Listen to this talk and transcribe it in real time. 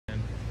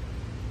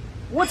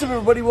What's up,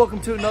 everybody? Welcome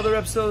to another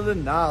episode of the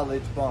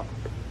Knowledge Bomb.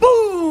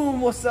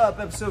 Boom! What's up?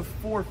 Episode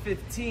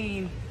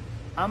 415.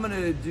 I'm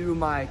gonna do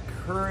my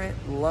current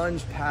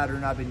lunge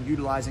pattern I've been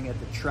utilizing at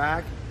the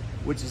track,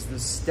 which is the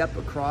step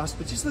across,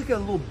 but just like a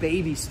little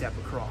baby step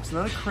across,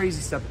 not a crazy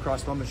step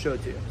across, but I'm gonna show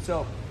it to you.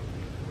 So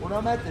when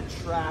I'm at the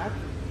track,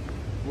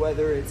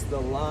 whether it's the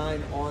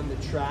line on the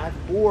track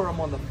or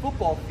I'm on the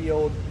football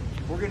field,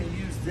 we're gonna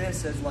use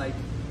this as like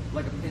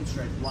a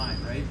pinstripe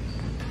line, right?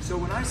 So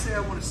when I say I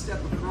want to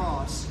step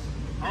across,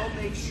 I'll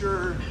make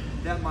sure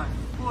that my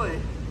foot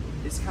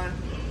is kind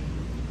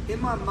of,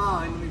 in my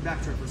mind, let me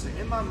backtrack for a second.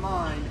 In my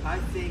mind, I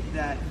think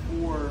that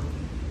I'm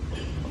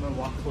gonna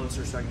walk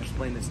closer so I can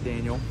explain this,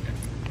 Daniel.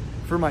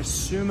 For my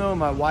sumo and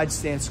my wide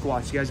stance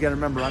squats, you guys gotta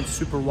remember, I'm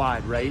super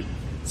wide, right?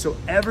 So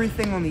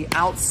everything on the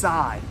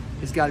outside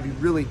has gotta be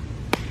really,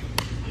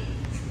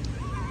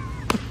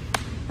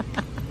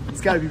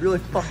 it's gotta be really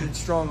fucking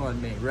strong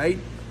on me, right?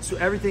 So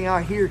everything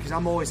out here, because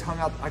I'm always hung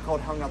out, I call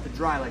it hung out to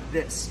dry like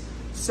this.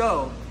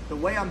 So the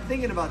way I'm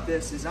thinking about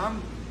this is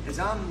as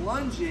I'm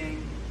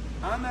lunging,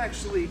 I'm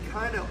actually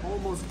kind of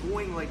almost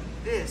going like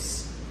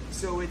this.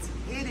 So it's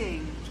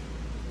hitting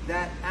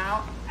that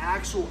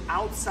actual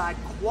outside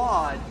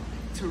quad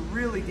to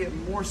really get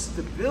more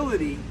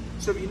stability.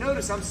 So if you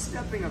notice, I'm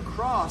stepping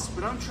across,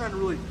 but I'm trying to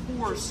really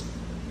force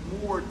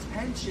more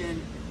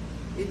tension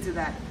into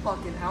that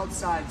fucking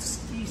outside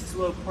ski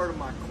slope part of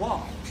my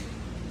quad.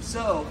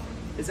 So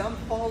as I'm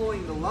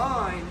following the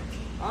line,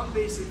 I'm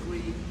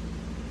basically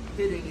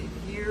hitting it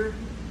here.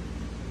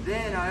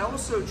 Then I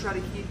also try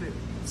to keep it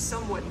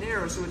somewhat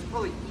narrow, so it's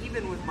probably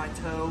even with my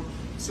toe,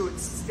 so it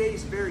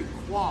stays very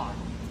quad.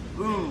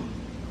 Boom,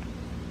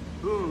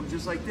 boom,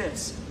 just like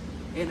this.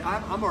 And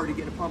I'm already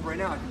getting a pump right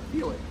now, I can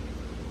feel it.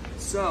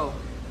 So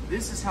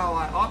this is how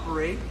I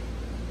operate.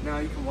 Now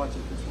you can watch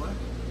it this way.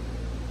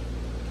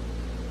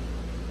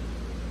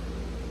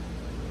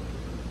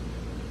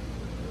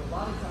 A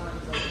lot of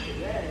times, like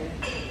today,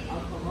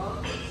 I'll come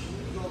up,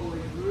 squeeze all the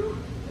way through,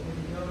 and then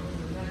you go to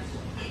the next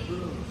one.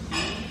 Boom,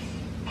 squeeze.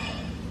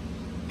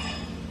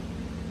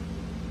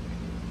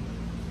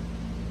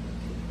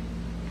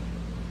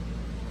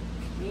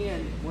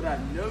 And what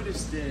I've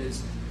noticed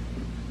is,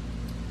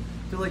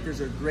 I feel like there's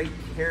a great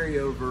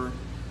carryover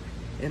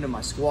into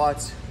my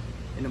squats,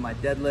 into my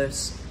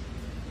deadlifts,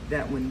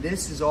 that when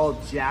this is all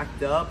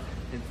jacked up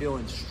and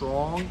feeling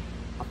strong,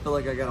 I feel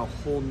like I got a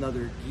whole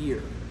nother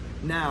gear.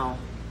 Now,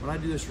 when I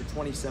do this for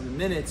 27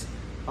 minutes,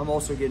 I'm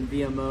also getting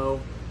VMO.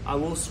 I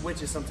will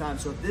switch it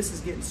sometimes. So if this is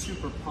getting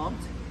super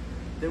pumped,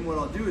 then what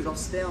I'll do is I'll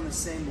stay on the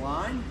same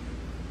line,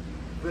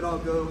 but I'll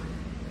go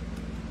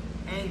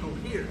angle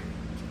here,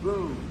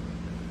 boom.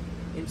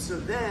 And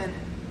so then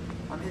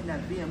I'm hitting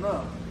that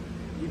VMO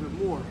even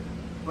more.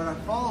 But I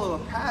follow a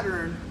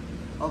pattern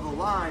of a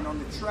line on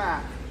the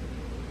track.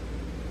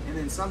 And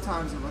then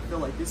sometimes if I feel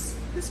like this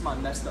is my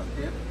messed up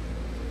hip,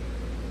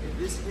 if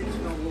this hip's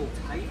feeling a little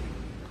tight,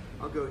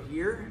 I'll go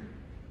here,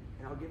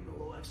 and I'll give it a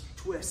little extra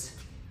twist,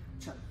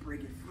 try to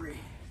break it free.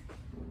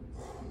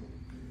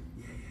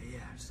 Yeah,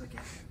 just like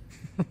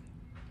that.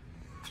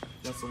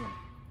 That's the one.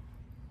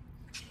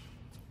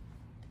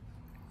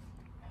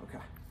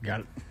 Okay. Got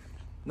it.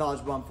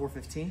 Knowledge Bomb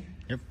 415.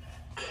 Yep.